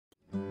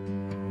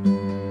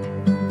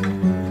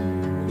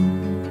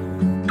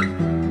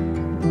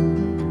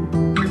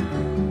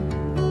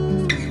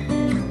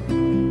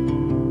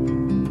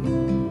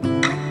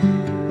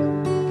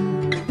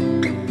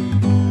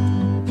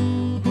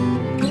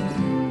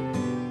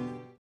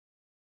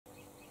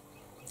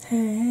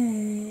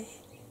Hey,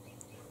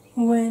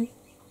 when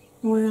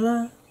will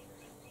I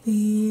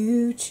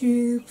be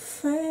YouTube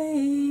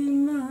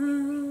famous?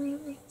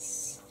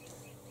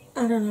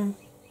 I don't know,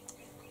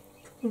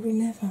 probably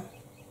never.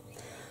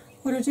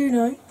 What I do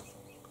know,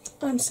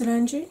 I'm still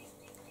Angie,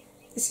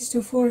 this is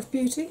still 4F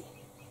Beauty,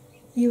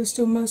 you are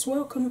still most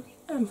welcome,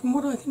 and from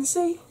what I can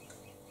see,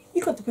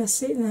 you got the best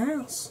seat in the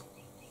house.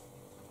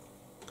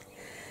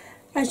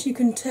 As you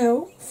can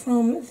tell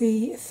from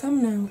the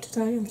thumbnail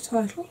today and the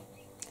title,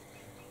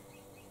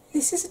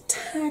 this is a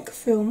tag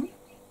film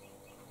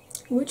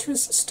which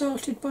was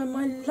started by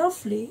my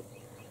lovely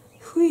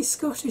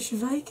Scottish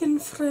Viking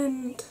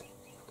friend,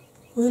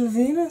 Will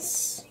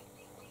Venus,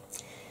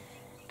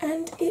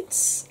 and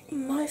it's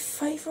my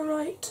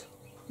favourite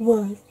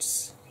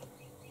words.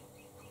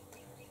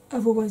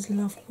 I've always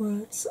loved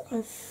words,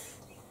 I've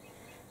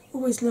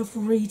always loved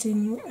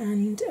reading,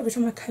 and every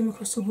time I came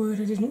across a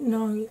word I didn't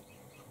know,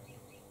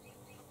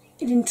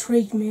 it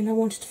intrigued me and I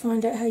wanted to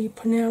find out how you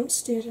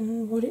pronounced it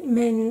and what it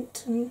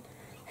meant and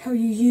how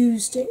you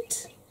used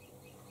it.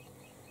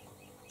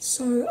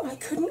 So I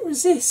couldn't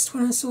resist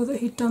when I saw that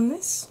he'd done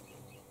this.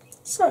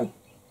 So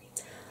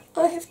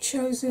I have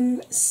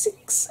chosen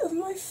 6 of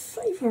my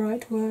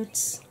favourite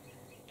words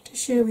to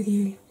share with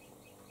you.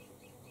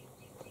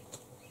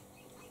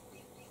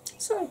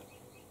 So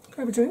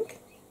grab a drink,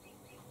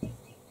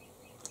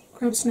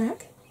 grab a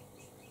snack,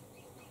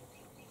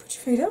 put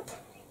your feet up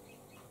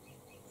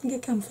and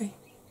get comfy,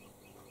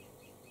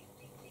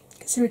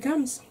 because here it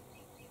comes.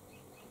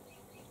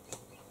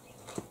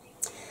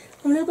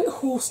 I'm a little bit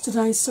hoarse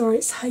today, sorry,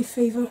 it's hay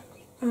fever,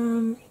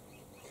 and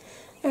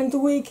the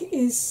wig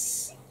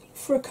is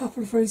for a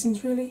couple of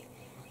reasons really.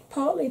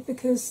 Partly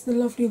because the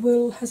lovely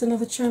Will has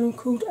another channel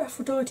called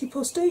Aphrodite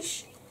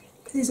Postiche,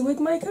 because he's a wig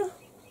maker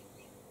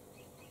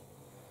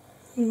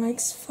and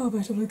makes far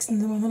better wigs than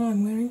the one that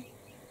I'm wearing.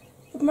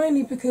 But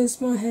mainly because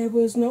my hair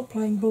was not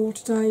playing ball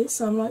today,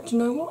 so I'm like, do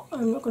you know what,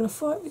 I'm not going to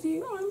fight with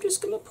you, I'm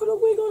just going to put a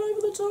wig on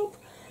over the top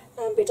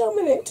and be done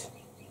with it.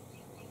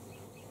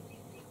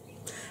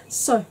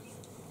 So,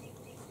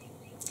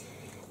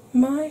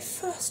 my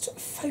first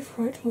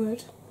favourite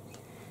word,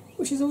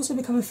 which has also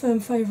become a firm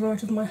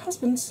favourite of my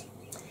husband's,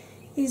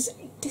 is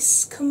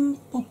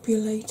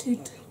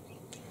discombobulated.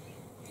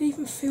 It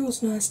even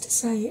feels nice to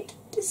say it,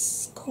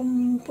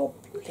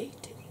 discombobulated.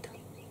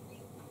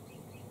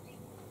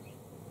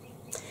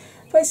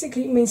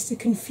 Basically, it means to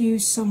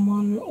confuse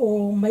someone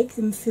or make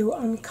them feel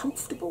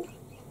uncomfortable.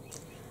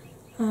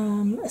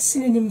 A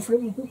synonym for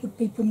it would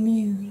be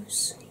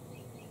bemuse,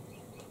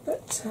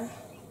 but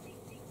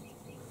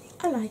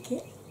I like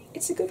it.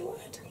 It's a good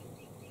word.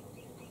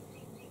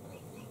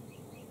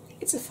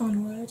 It's a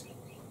fun word.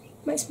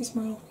 Makes me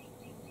smile.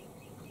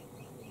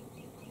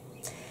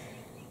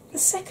 The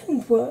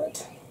second word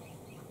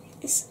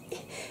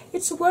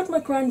it's a word my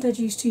granddad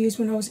used to use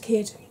when I was a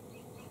kid.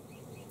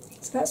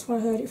 So that's where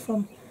I heard it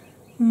from.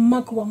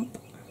 Mugwump.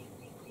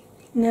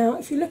 Now,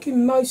 if you look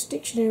in most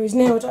dictionaries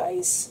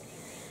nowadays,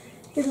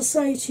 it'll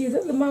say to you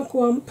that the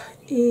mugwump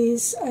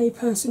is a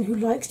person who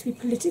likes to be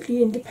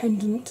politically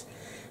independent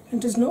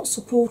and does not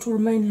support or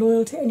remain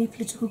loyal to any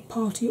political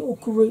party or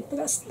group. But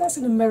that's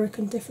an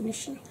American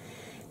definition.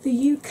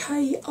 The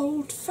UK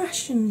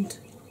old-fashioned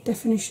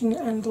definition,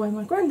 and the way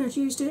my granddad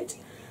used it,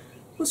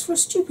 was for a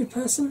stupid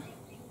person.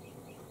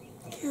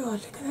 God,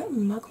 look at that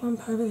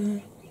mugwump over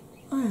there,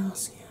 I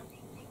ask you.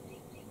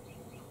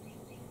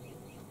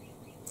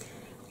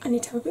 I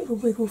need to have a bit of a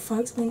wiggle,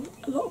 folks. I'm in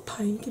a lot of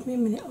pain. Give me a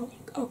minute,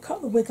 I'll cut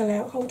the wiggle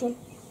out. Hold on.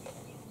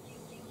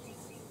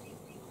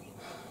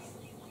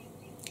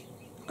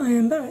 I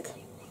am back.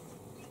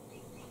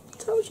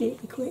 Told you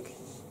it'd be quick.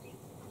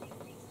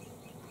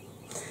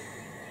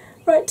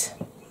 Right,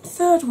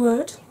 third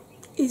word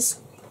is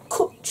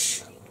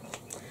cwtch,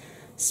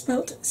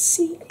 spelt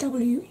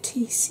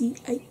C-W-T-C-H.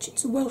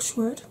 It's a Welsh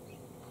word.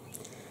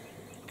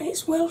 And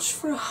it's Welsh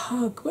for a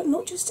hug, but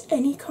not just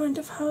any kind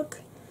of hug.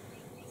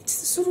 It's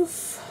the sort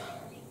of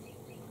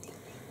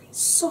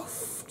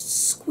soft,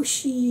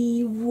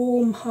 squishy,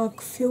 warm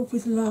hug filled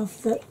with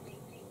love, that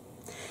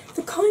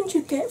the kind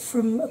you get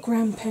from a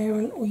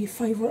grandparent or your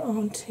favourite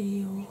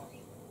auntie, or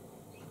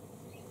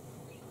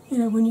you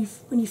know, when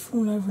you've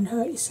fallen over and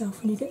hurt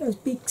yourself and you get those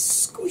big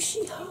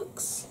squishy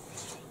hugs.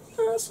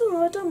 Oh, that's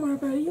alright, don't worry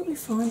about it, you'll be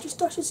fine, just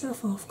dust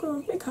yourself off. Go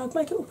on, big hug,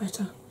 make it all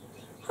better.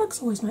 Hugs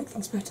always make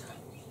things better.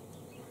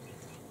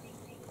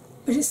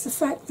 But it's the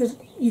fact that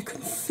you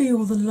can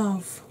feel the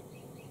love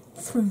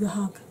through the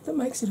hug that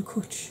makes it a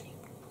cwtch.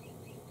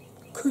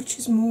 Cwtch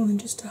is more than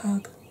just a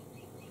hug.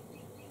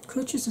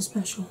 Cwtch is a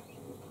special.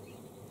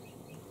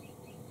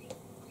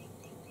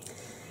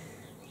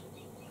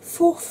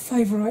 Fourth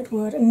favourite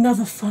word,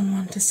 another fun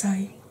one to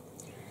say,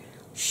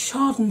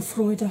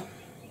 Schadenfreude,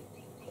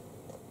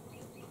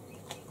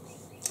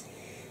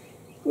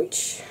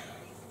 which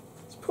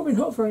is probably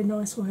not a very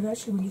nice word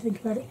actually when you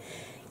think about it.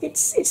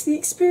 It's the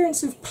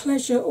experience of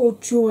pleasure or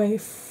joy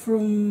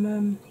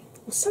from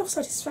or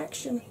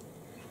self-satisfaction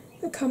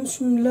that comes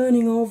from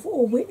learning of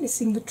or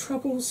witnessing the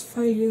troubles,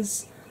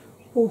 failures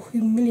or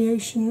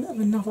humiliation of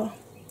another.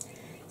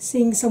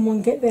 seeing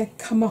someone get their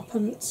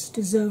comeuppance,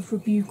 deserved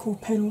rebuke or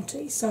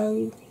penalty.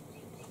 So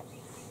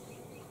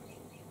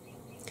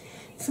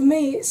for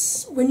me,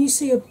 it's when you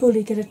see a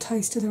bully get a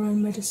taste of their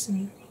own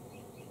medicine,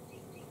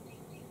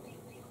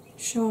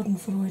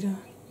 Schadenfreude,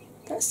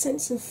 that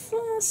sense of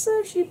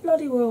serves you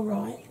bloody well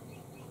right.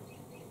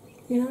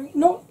 You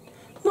know,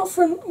 not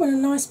for when a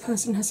nice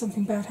person has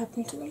something bad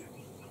happen to them.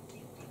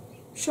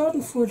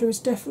 Schadenfreude is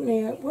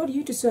definitely a, well,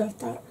 you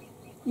deserved that.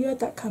 You had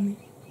that coming.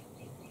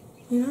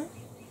 You know?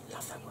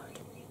 Love that word.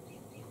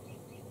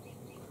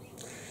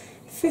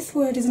 Fifth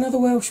word is another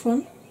Welsh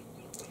one.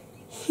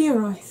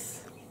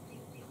 Hiraeth.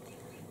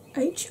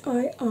 Hiraeth.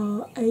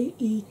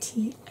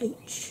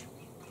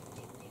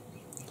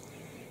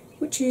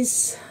 Which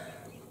is,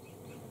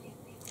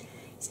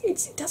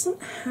 it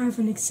doesn't have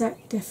an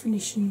exact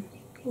definition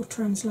or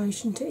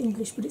translation to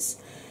English, but it's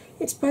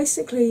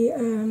basically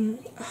a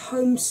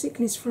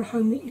homesickness for a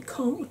home that you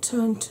can't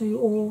return to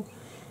or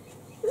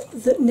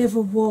that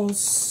never was.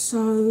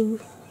 So,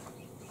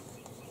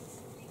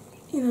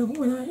 you know,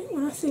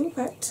 when I think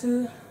back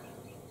to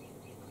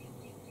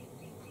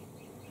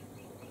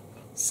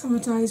summer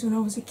days when I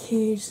was a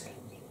kid,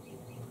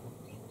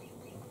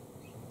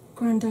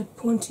 Grandad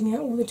pointing out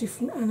all the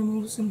different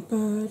animals and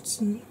birds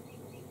and,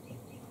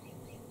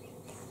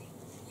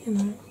 you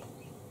know,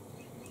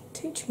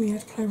 teaching me how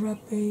to play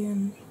rugby,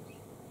 and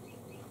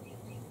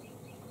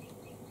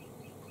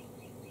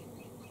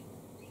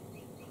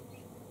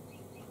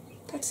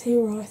that's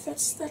Hiraeth.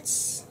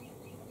 That's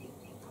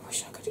I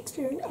wish I could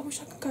experience, I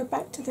wish I could go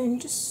back to then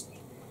just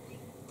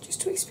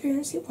to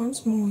experience it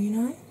once more, you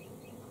know.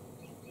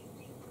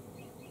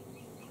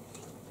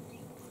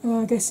 Well,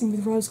 I'm guessing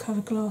with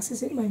rose-coloured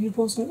glasses it maybe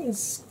wasn't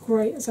as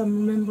great as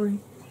I'm remembering,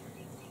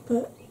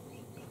 but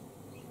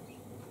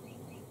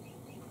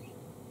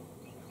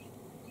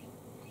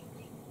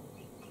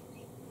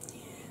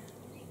yeah,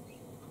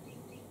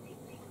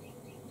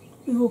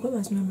 we've all got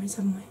those memories,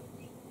 haven't we?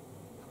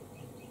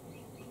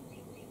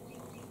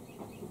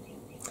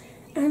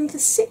 And the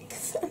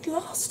sixth and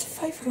last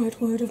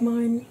favourite word of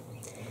mine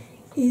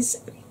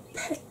is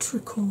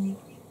petrichor,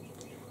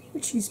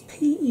 which is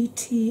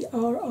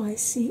Petrichor,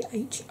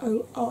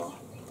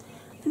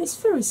 and it's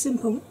very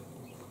simple.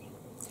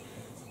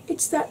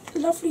 It's that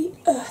lovely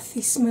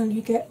earthy smell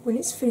you get when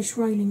it's finished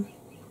raining.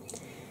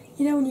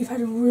 You know, when you've had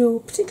a real,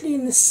 particularly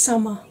in the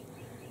summer,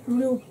 a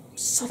real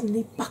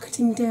suddenly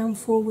bucketing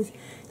downfall with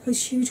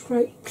those huge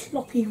great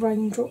ploppy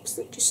raindrops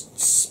that just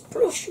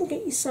splosh and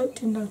get you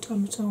soaked in no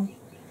time at all,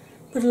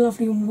 but are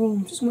lovely and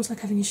warm. It's almost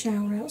like having a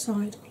shower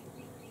outside.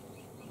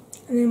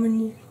 And then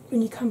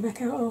when you come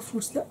back out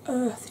afterwards, the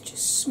earth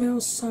just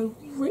smells so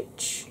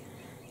rich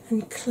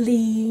and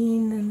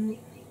clean, and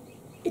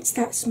it's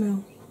that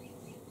smell.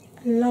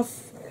 I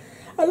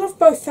love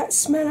both that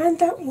smell and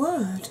that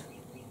word.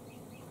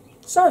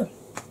 So,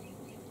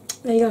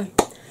 there you go.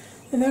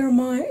 And there are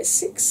my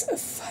 6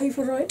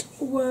 favourite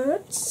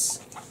words,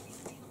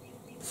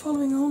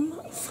 following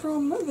on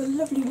from the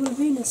lovely Will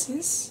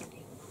Venus's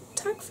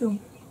tag film.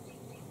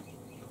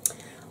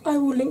 I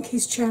will link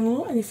his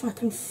channel, and if I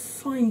can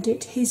find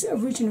it, his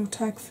original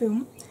tag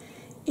film,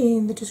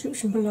 in the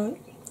description below.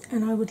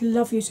 And I would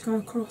love you to go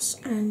across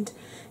and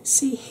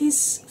see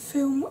his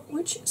film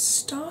which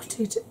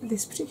started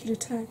this particular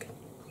tag.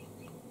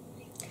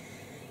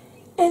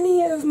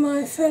 Any of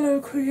my fellow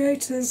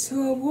creators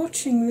who are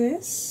watching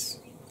this,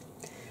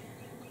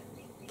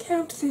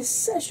 count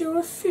this as your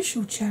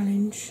official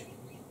challenge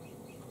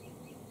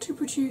to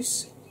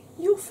produce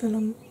your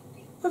film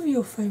of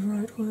your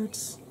favourite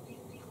words.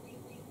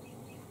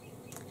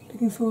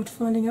 Looking forward to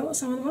finding out what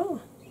some of them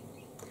are,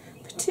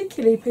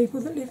 particularly people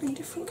that live in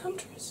different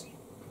countries.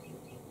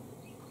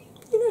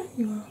 You know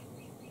who you are.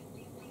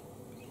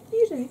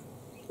 You do.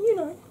 You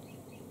know.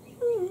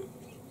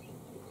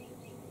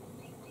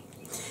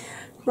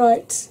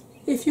 Right,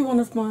 if you're one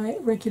of my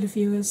regular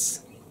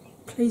viewers,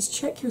 please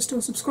check you're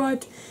still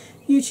subscribed.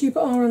 YouTube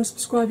are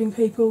unsubscribing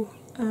people,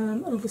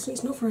 and obviously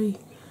it's not very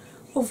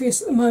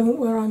obvious at the moment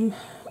where I'm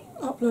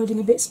uploading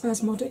a bit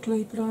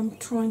spasmodically, but I'm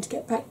trying to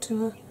get back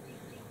to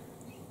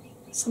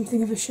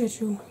something of a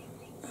schedule.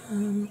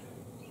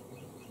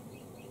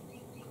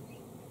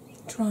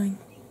 Trying.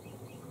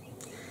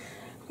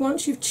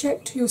 Once you've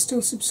checked you're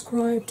still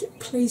subscribed,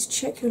 please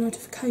check your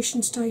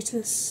notification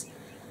status.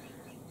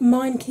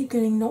 Mine keep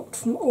getting knocked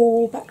from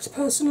all back to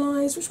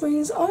personalised, which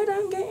means I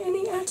don't get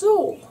any at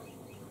all.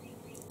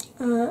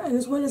 And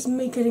as well as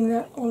me getting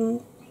that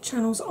on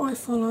channels I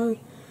follow,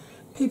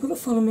 people that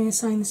follow me are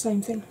saying the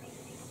same thing.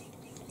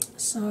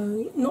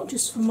 So, not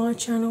just for my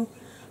channel,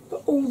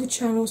 but all the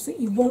channels that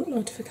you want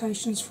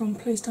notifications from,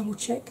 please double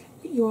check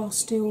that you are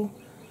still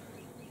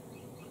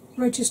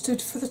registered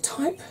for the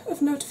type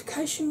of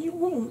notification you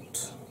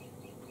want.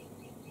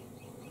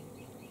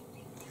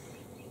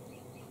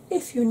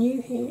 If you're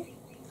new here,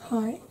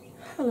 hi,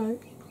 hello,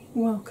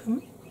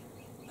 welcome.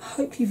 I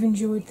hope you've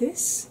enjoyed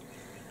this.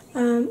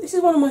 This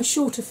is one of my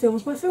shorter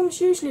films. My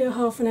films usually are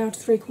half an hour to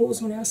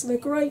 3/4 of an hour, so they're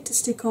great to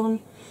stick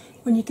on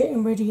when you're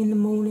getting ready in the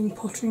morning,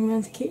 pottering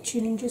around the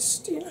kitchen and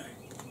just, you know,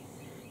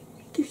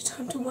 give you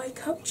time to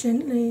wake up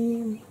gently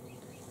and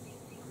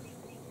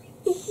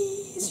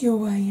ease your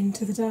way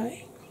into the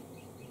day.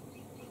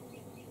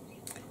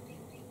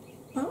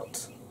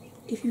 But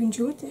if you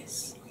enjoyed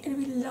this, it would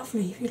be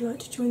lovely if you'd like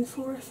to join the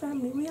 4F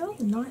family. We are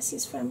the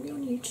nicest family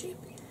on YouTube.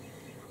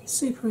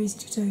 Super easy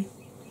to do.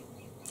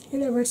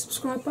 Hit that red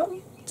subscribe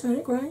button, turn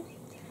it grey,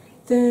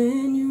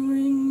 then you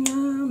ring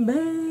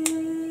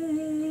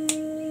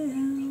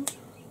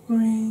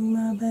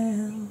my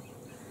bell,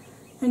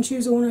 and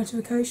choose all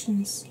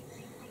notifications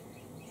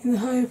in the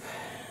hope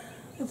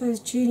that those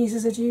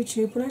geniuses at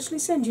YouTube will actually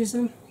send you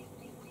some.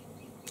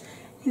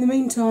 In the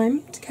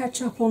meantime, to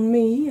catch up on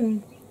me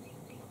and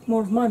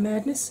more of my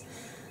madness,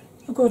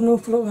 I've got an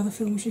awful lot of other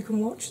films you can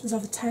watch. There's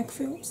other tag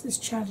films, there's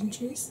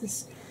challenges,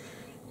 there's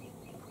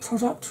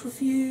product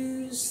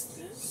reviews,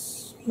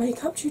 there's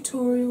makeup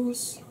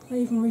tutorials. I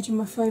even read you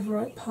my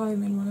favourite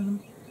poem in one of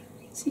them.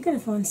 So you're going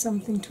to find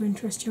something to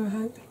interest you, I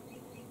hope.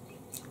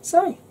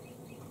 So,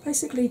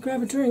 basically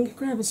grab a drink,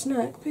 grab a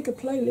snack, pick a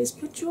playlist,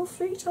 put your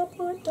feet up,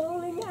 my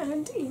darling,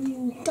 and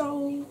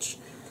indulge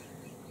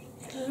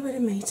in a little bit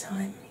of me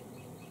time.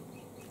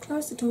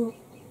 Close the door,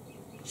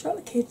 shut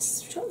the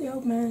kids, shut the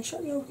old man,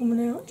 shut the old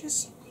woman out,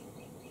 just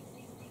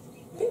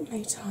a bit of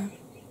me time.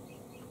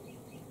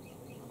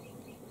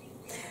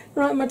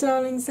 Right, my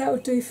darlings, that will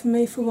do for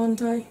me for one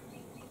day.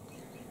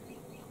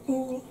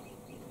 All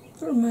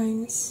that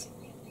remains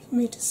for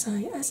me to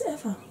say, as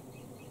ever,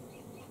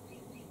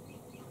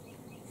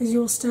 is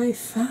you'll stay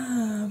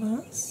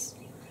fabulous,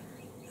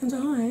 and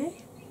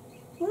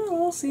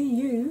I'll see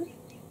you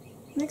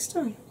next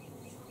time.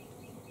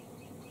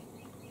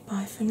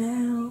 Bye for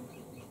now.